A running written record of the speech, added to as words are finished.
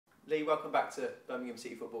Lee, welcome back to Birmingham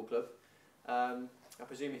City Football Club. I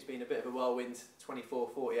presume it's been a bit of a whirlwind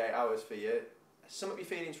 24, 48 hours for you. Sum up your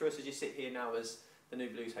feelings for us as you sit here now as the new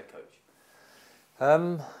Blues head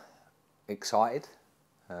coach. Excited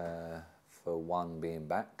for one, being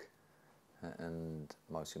back, and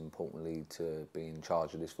most importantly to be in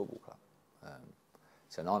charge of this football club.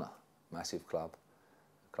 It's an honour, massive club,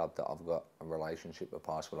 a club that I've got a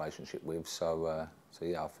past relationship with. So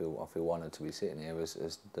yeah, I feel honoured to be sitting here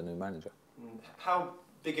as the new manager. How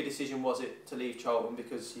big a decision was it to leave Charlton?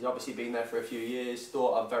 Because you'd obviously been there for a few years,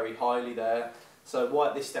 thought of very highly there. So why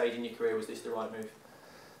at this stage in your career was this the right move?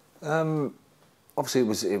 Obviously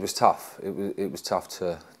it was tough. It was tough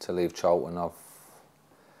to leave Charlton.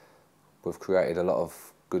 We've created a lot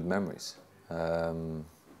of good memories, and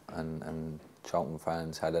Charlton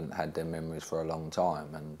fans hadn't had their memories for a long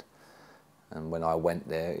time. And when I went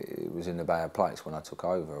there, it was in a bad place when I took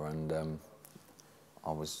over, and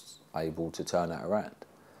I was able to turn that around.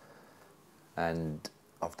 And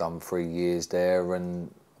I've done 3 years there,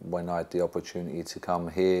 and when I had the opportunity to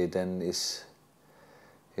come here, then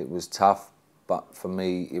it was tough, but for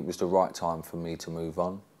me, it was the right time for me to move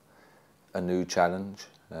on. A new challenge.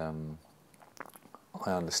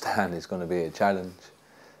 I understand it's going to be a challenge.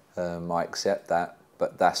 I accept that,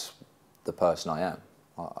 but that's the person I am.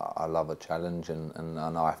 I love a challenge, and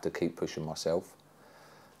I have to keep pushing myself.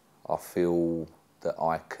 I feel that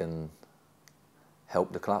I can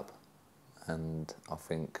help the club, and I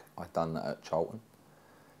think I've done that at Charlton,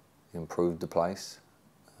 improved the place,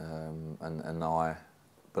 and I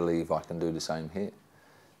believe I can do the same here.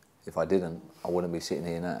 If I didn't, I wouldn't be sitting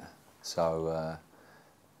here now. So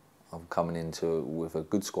I'm coming into it with a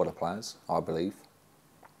good squad of players, I believe,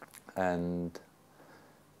 and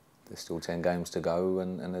there's still 10 games to go,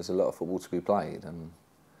 and there's a lot of football to be played, and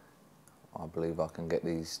I believe I can get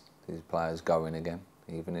these players going again.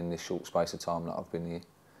 Even in this short space of time that I've been here,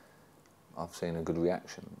 I've seen a good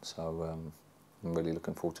reaction, so I'm really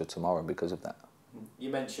looking forward to tomorrow because of that. You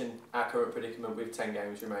mentioned our current predicament with 10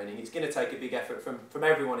 games remaining. It's going to take a big effort from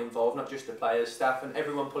everyone involved, not just the players, staff, and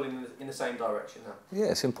everyone pulling in the same direction now. Yeah,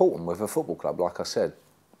 it's important with a football club. Like I said,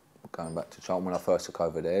 going back to Charlton, when I first took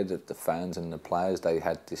over there, the fans and the players, they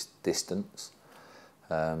had this distance.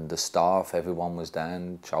 The staff, everyone was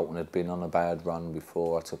down. Charlton had been on a bad run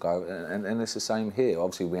before I took over, and it's the same here.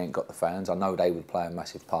 Obviously, we ain't got the fans. I know they would play a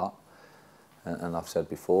massive part, and I've said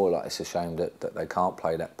before, like, it's a shame that they can't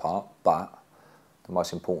play that part, but the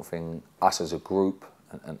most important thing, us as a group,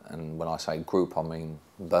 and when I say group, I mean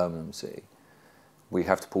Birmingham City, we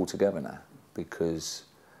have to pull together now, because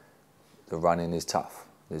the running is tough.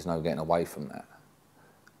 There's no getting away from that.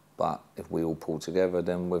 But if we all pull together,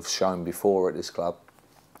 then we've shown before at this club,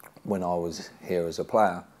 when I was here as a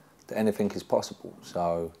player, that anything is possible.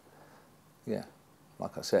 So, yeah,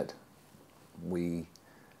 like I said, we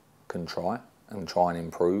can try and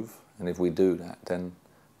improve, and if we do that, then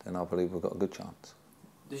I believe we've got a good chance.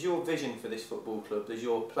 Does your vision for this football club, does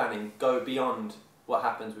your planning go beyond what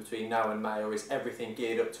happens between now and May, or is everything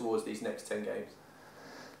geared up towards these next 10 games?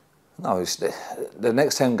 No, it's the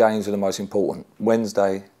next 10 games are the most important.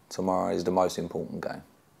 Wednesday, tomorrow, is the most important game.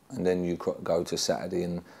 And then you go to Saturday,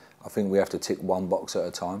 and I think we have to tick one box at a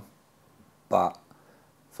time. But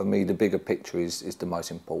for me, the bigger picture is the most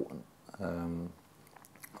important.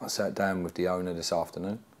 I sat down with the owner this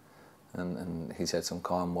afternoon, and he said some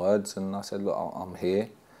kind words, and I said, look, I'm here.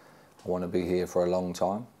 I want to be here for a long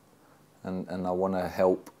time, and I want to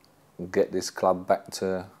help get this club back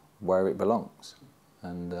to where it belongs.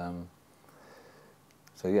 And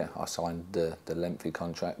so yeah, I signed the lengthy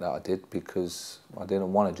contract that I did, because I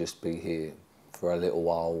didn't want to just be here for a little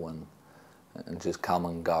while and just come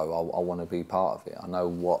and go. I want to be part of it. I know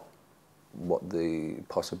what the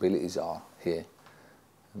possibilities are here,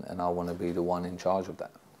 and I want to be the one in charge of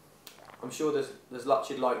that. I'm sure there's lots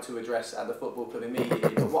you'd like to address at the football club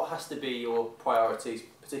immediately, but what has to be your priorities,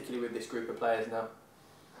 particularly with this group of players now?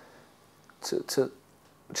 To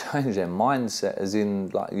change their mindset, as in,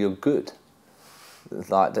 like, you're good.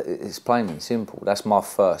 Like, it's plain and simple. That's my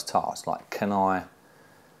first task. Like, can I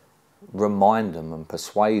remind them and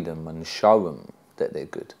persuade them and show them that they're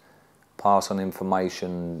good? Pass on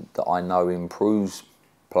information that I know improves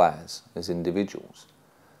players as individuals.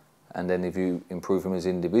 And then if you improve them as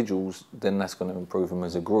individuals, then that's going to improve them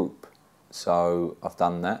as a group. So I've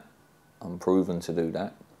done that. I'm proven to do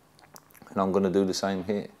that. And I'm going to do the same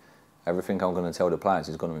here. Everything I'm going to tell the players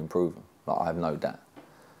is going to improve them. Like, I have no doubt.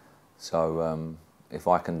 So if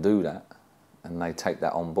I can do that, and they take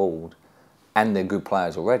that on board, and they're good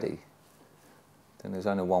players already, then there's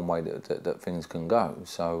only one way that things can go.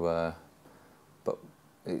 So, but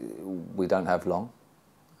we don't have long.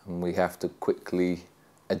 and we have to quickly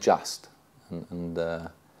adjust and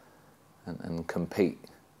compete.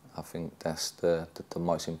 I think that's the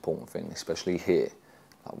most important thing, especially here.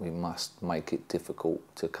 Like, we must make it difficult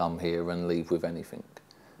to come here and leave with anything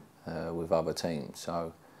with other teams.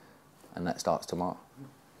 So, and that starts tomorrow.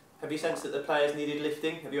 Have you sensed that the players needed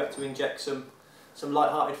lifting? Have you had to inject some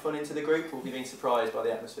light-hearted fun into the group, or have you been surprised by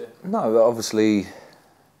the atmosphere? No, obviously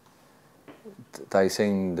they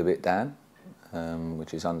seemed a bit down,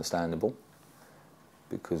 which is understandable,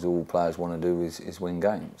 because all players want to do is win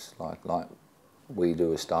games, like we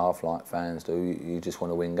do as staff, like fans do. You just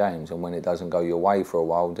want to win games, and when it doesn't go your way for a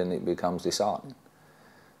while, then it becomes disheartening.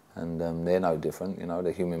 And they're no different, you know,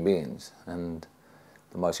 they're human beings. And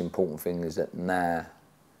the most important thing is that now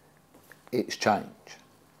it's change.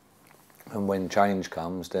 And when change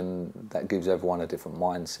comes, then that gives everyone a different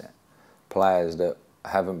mindset. Players that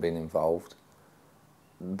haven't been involved,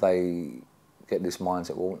 they get this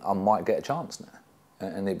mindset, well, I might get a chance now.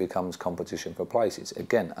 And it becomes competition for places.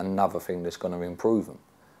 Again, another thing that's going to improve them.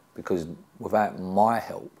 Because without my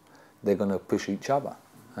help, they're going to push each other.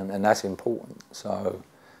 And that's important. So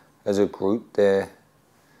as a group, they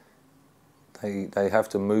have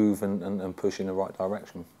to move and push in the right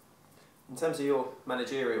direction. In terms of your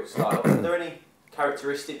managerial style, are there any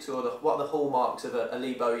characteristics or what are the hallmarks of a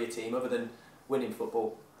Lee Bowyer team other than winning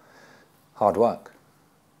football? Hard work.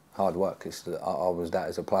 Hard work. I was that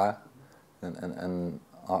as a player, and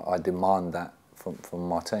I demand that from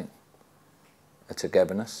my team. A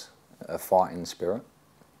togetherness, a fighting spirit,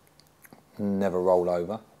 never roll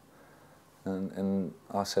over. And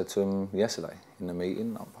I said to him yesterday in the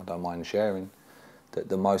meeting, I don't mind sharing, that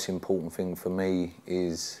the most important thing for me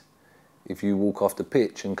is if you walk off the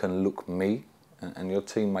pitch and can look me and your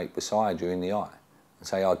teammate beside you in the eye and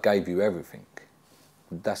say, I gave you everything,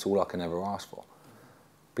 that's all I can ever ask for.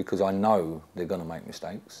 Because I know they're going to make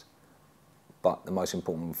mistakes, but the most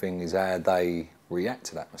important thing is how they react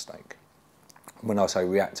to that mistake. When I say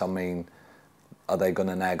react, I mean, are they going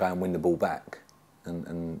to now go and win the ball back?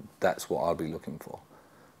 And that's what I'll be looking for.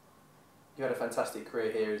 You had a fantastic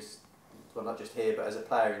career here, well, not just here, but as a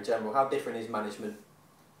player in general. How different is management?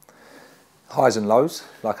 Highs and lows,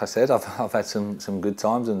 like I said. I've had some good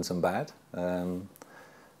times and some bad.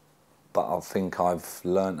 But I think I've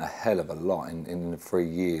learnt a hell of a lot in the 3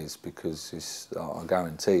 years, because I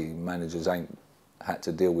guarantee managers ain't had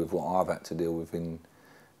to deal with what I've had to deal with in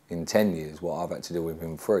 10 years, what I've had to deal with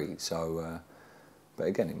in 3. So, but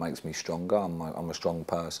again, it makes me stronger. I'm a strong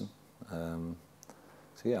person. So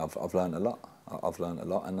yeah, I've learnt a lot. I've learnt a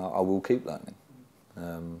lot, and I will keep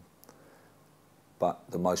learning.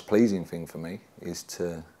 But the most pleasing thing for me is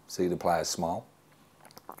to see the players smile,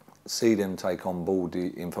 see them take on board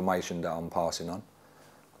the information that I'm passing on,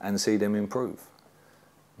 and see them improve.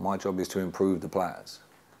 My job is to improve the players.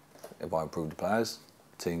 If I improve the players,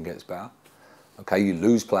 the team gets better. Okay, you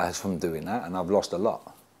lose players from doing that, and I've lost a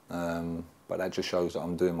lot. But that just shows that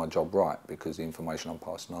I'm doing my job right, because the information I'm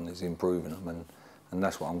passing on is improving them, and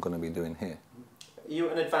that's what I'm going to be doing here. Are you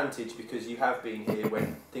at an advantage because you have been here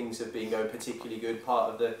when things have been going particularly good,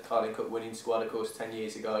 part of the Carling Cup winning squad, of course, 10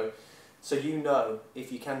 years ago? So you know,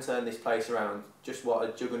 if you can turn this place around, just what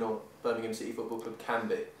a juggernaut Birmingham City Football Club can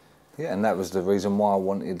be. Yeah, and that was the reason why I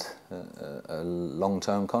wanted a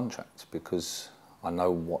long-term contract, because I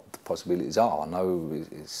know what the possibilities are. I know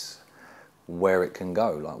it's where it can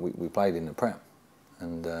go. Like we played in the Prem,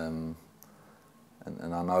 and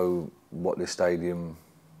I know what this stadium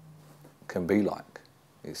can be like.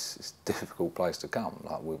 It's a difficult place to come.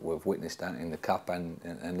 Like we've witnessed that in the Cup and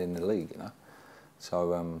in the league, you know.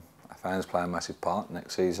 So our fans play a massive part.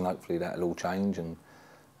 Next season, hopefully that'll all change, and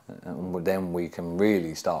then we can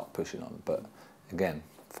really start pushing on. But again,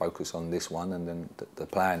 focus on this one, and then the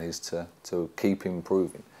plan is to keep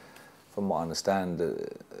improving. From what I understand,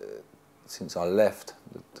 since I left,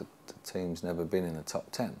 the team's never been in the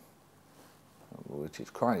top 10, which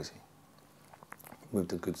is crazy. With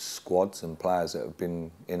the good squads and players that have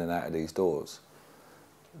been in and out of these doors,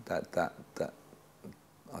 I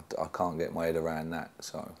can't get my head around that.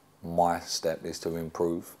 So my step is to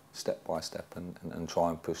improve step by step and try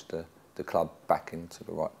and push the club back into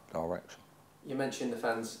the right direction. You mentioned the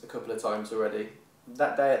fans a couple of times already.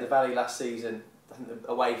 That day at the Valley last season, I think the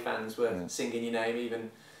away fans were singing your name,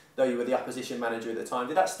 even though you were the opposition manager at the time.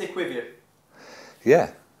 Did that stick with you?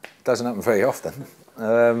 Yeah, it doesn't happen very often.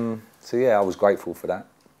 So yeah, I was grateful for that.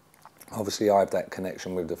 Obviously I have that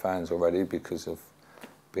connection with the fans already because of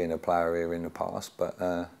being a player here in the past, but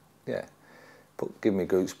yeah, give me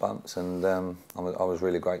goosebumps, and I was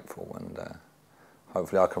really grateful, and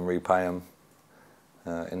hopefully I can repay them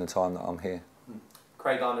in the time that I'm here.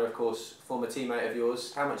 Craig Garner, of course, former teammate of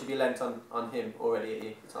yours. How much have you lent on him already at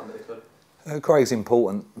your time at the club? Craig's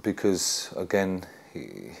important because, again,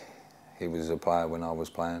 he was a player when I was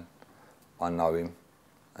playing. I know him.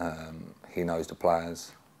 He knows the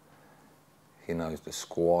players. He knows the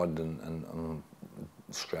squad and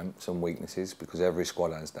strengths and weaknesses, because every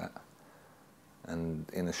squad has that. And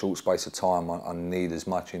in a short space of time, I need as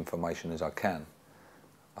much information as I can.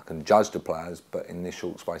 I can judge the players, but in this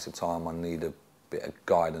short space of time, I need a bit of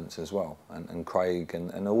guidance as well. And Craig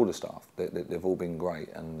and all the staff, they've all been great.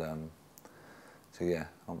 And so yeah,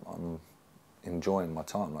 I'm enjoying my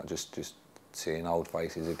time, like just seeing old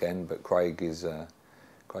faces again. But Craig's going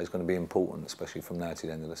to be important, especially from now to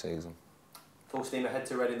the end of the season. Full steam ahead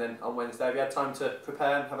to Reading then on Wednesday. Have you had time to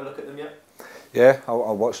prepare and have a look at them yet? Yeah, I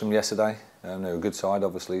watched them yesterday. They're a good side,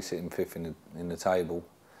 obviously, sitting fifth in the table.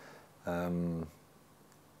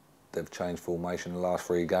 They've changed formation in the last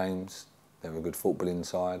 3 games. They're a good footballing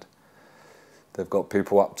side. They've got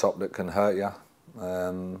people up top that can hurt you,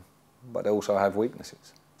 but they also have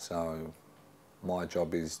weaknesses. So my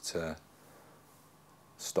job is to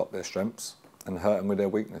stop their strengths and hurt them with their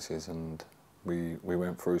weaknesses. And we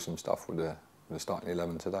went through some stuff with the starting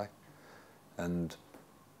 11 today, and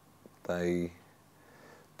they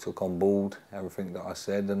took on board everything that I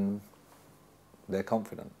said, and they're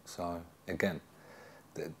confident. So again,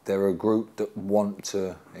 they're a group that want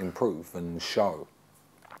to improve and show,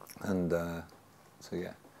 and so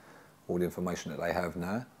yeah, all the information that they have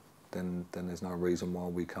now, then there's no reason why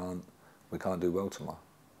we can't do well tomorrow.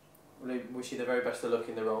 Well, I wish you the very best of luck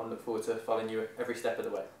in the role and look forward to following you every step of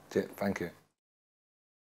the way. Yeah, thank you.